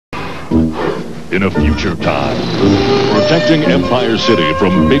In a future time, protecting Empire City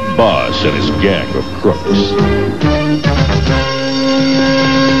from Big Boss and his gang of crooks.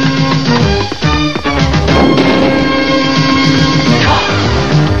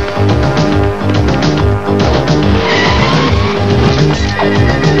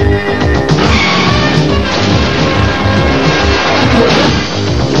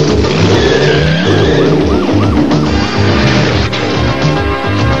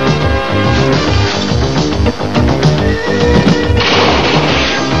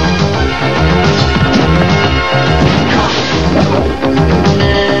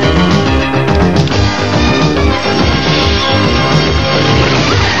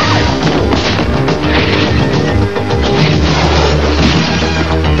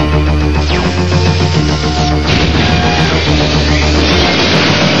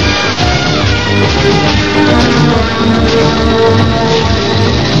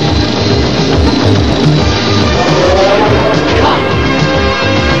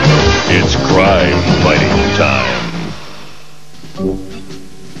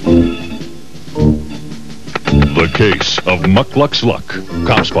 Case of MukLuk's luck.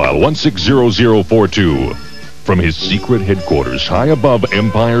 Cops file 160042. From his secret headquarters high above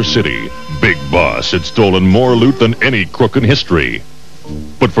Empire City, Big Boss had stolen more loot than any crook in history.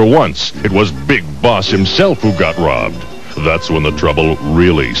 But for once, it was Big Boss himself who got robbed. That's when the trouble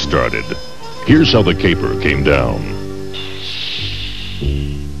really started. Here's how the caper came down.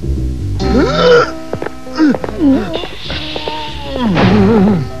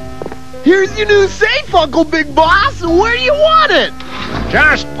 Here's your new safe, Uncle Big Boss. Where do you want it?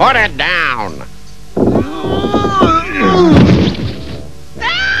 Just put it down.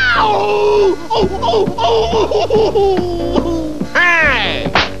 Ow! Oh. Hey!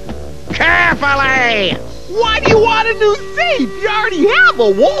 Carefully! Why do you want a new safe? You already have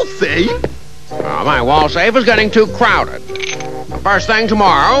a wall safe. Oh, my wall safe is getting too crowded. First thing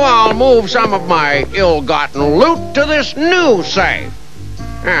tomorrow, I'll move some of my ill-gotten loot to this new safe.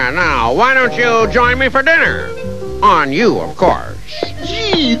 And now, why don't you join me for dinner? On you, of course.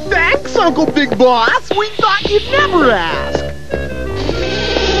 Gee, thanks, Uncle Big Boss. We thought you'd never ask.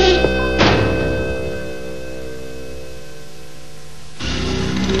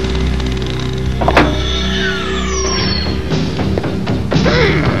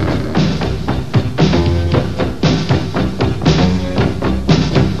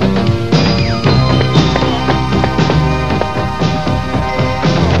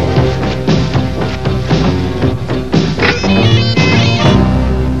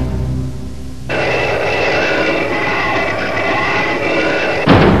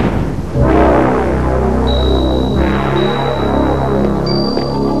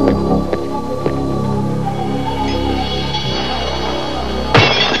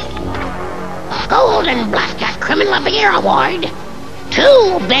 Golden Blackjack Criminal of the Year Award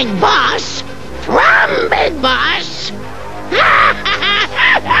to Big Boss from Big Boss.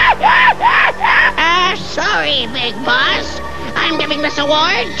 Sorry, Big Boss. I'm giving this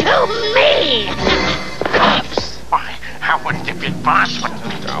award to me. How would the Big Boss?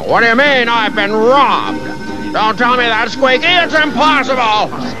 What do you mean I've been robbed? Don't tell me that, Squeaky. It's impossible.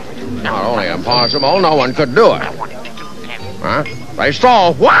 Not only impossible, no one could do it. Huh? They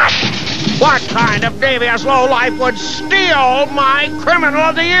stole what? What kind of devious lowlife would steal my Criminal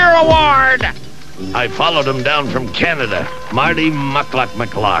of the Year award? I followed him down from Canada. Marty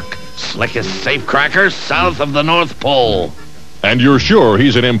MukLuk, slickest safecracker south of the North Pole. And you're sure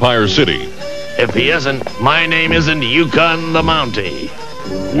he's in Empire City? If he isn't, my name isn't Yukon the Mountie.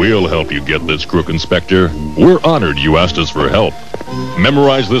 We'll help you get this crook, Inspector. We're honored you asked us for help.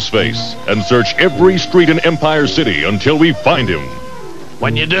 Memorize this face and search every street in Empire City until we find him.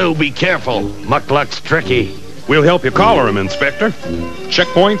 When you do, be careful. MukLuk's tricky. We'll help you collar him, Inspector.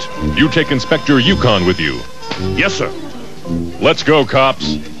 Checkpoint, you take Inspector Yukon with you. Yes, sir. Let's go,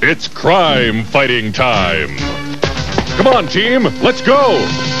 cops. It's crime fighting time. Come on, team. Let's go.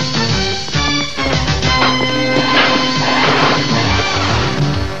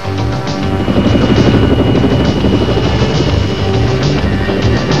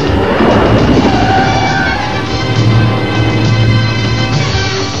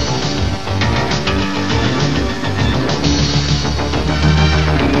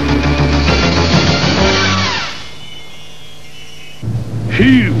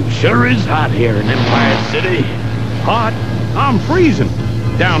 Phew, sure is hot here in Empire City. Hot? I'm freezing.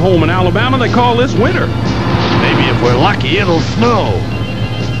 Down home in Alabama, they call this winter. Maybe if we're lucky, it'll snow.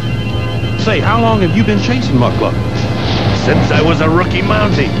 Say, how long have you been chasing MukLuk? Since I was a rookie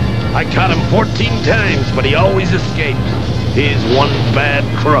Mountie. I caught him 14 times, but he always escaped. He's one bad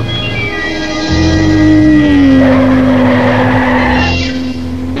crook.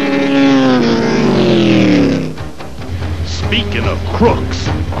 Speaking of crooks,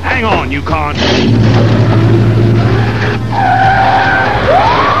 hang on, Yukon.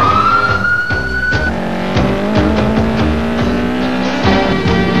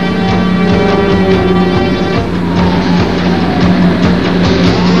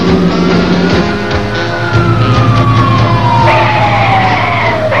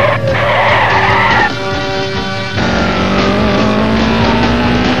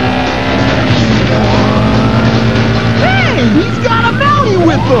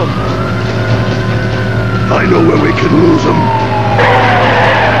 I know where we can lose them.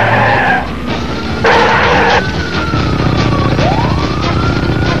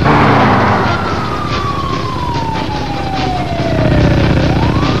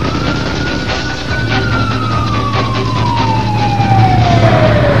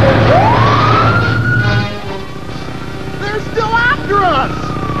 They're still after us!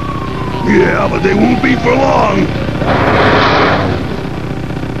 Yeah, but they won't be for long.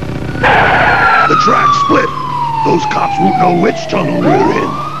 The track split. Those cops won't know which tunnel we're in.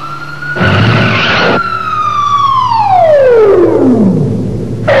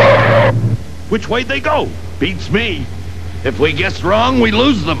 Which way'd they go? Beats me. If we guess wrong, we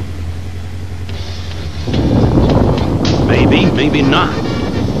lose them. Maybe, maybe not.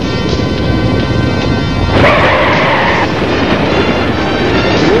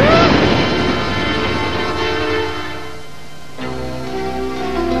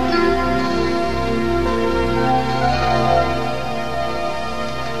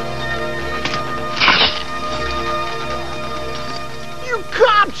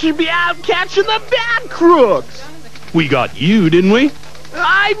 Cops should be out catching the bad crooks. We got you, didn't we?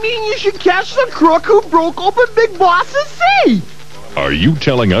 I mean, you should catch the crook who broke open Big Boss's safe. Are you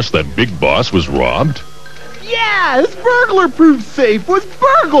telling us that Big Boss was robbed? Yeah, his burglar-proof safe was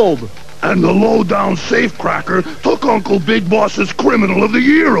burgled. And the low-down safecracker took Uncle Big Boss's Criminal of the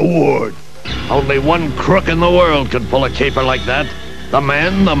Year award. Only one crook in the world could pull a caper like that. The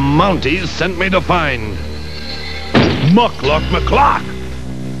man the Mounties sent me to find. MukLuk.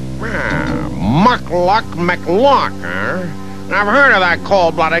 MukLuk, huh? I've heard of that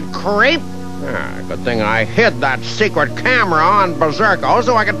cold-blooded creep. Good thing I hid that secret camera on Berserko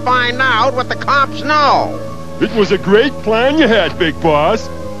so I could find out what the cops know. It was a great plan you had, Big Boss.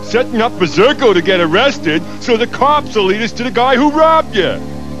 Setting up Berserko to get arrested so the cops will lead us to the guy who robbed you.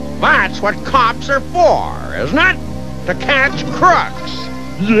 That's what cops are for, isn't it? To catch crooks.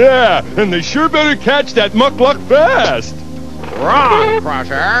 Yeah, and they sure better catch that MukLuk fast. Wrong,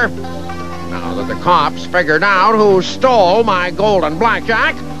 Crusher. Now that the cops figured out who stole my golden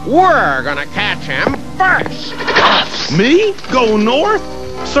blackjack, we're gonna catch him first. Me? Go north?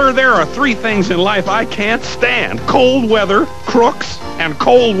 Sir, there are 3 things in life I can't stand. Cold weather, crooks, and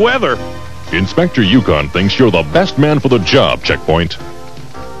cold weather. Inspector Yukon thinks you're the best man for the job, Checkpoint.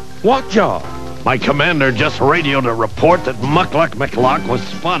 What job? My commander just radioed a report that MukLuk was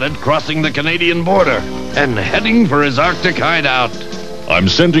spotted crossing the Canadian border and heading for his Arctic hideout. I'm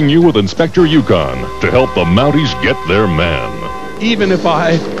sending you with Inspector Yukon to help the Mounties get their man. Even if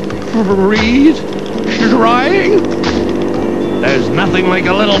I freeze trying? There's nothing like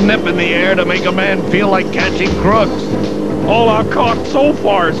a little nip in the air to make a man feel like catching crooks. All I've caught so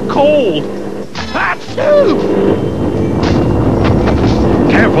far is cold. Achoo!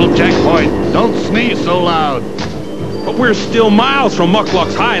 Careful, Checkpoint. Don't sneeze so loud. But we're still miles from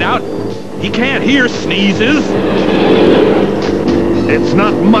MukLuk's hideout. He can't hear sneezes. It's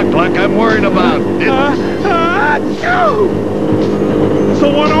not MukLuk I'm worried about. Achoo! So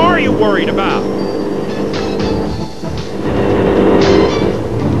what are you worried about?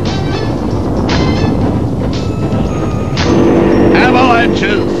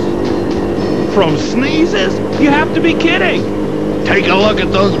 Avalanches! From sneezes? You have to be kidding. Take a look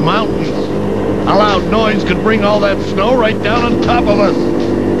at those mountains. A loud noise could bring all that snow right down on top of us.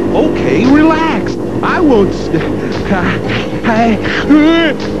 Okay, relax. I won't...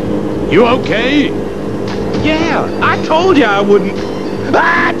 You okay? Yeah, I told you I wouldn't...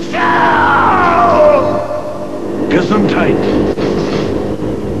 Achoo! Kiss them tight.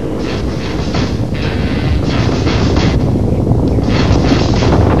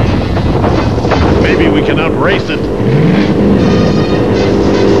 Maybe we can outrace it.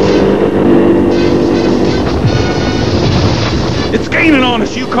 It's gaining on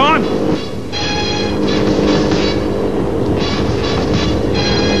us, Yukon.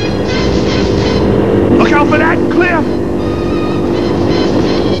 Look out for that cliff.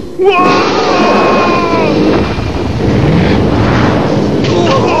 Whoa!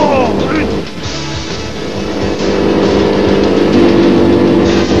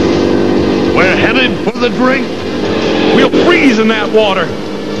 Loaded for the drink. We'll freeze in that water.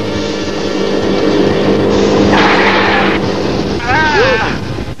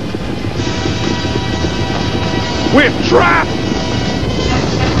 We're trapped!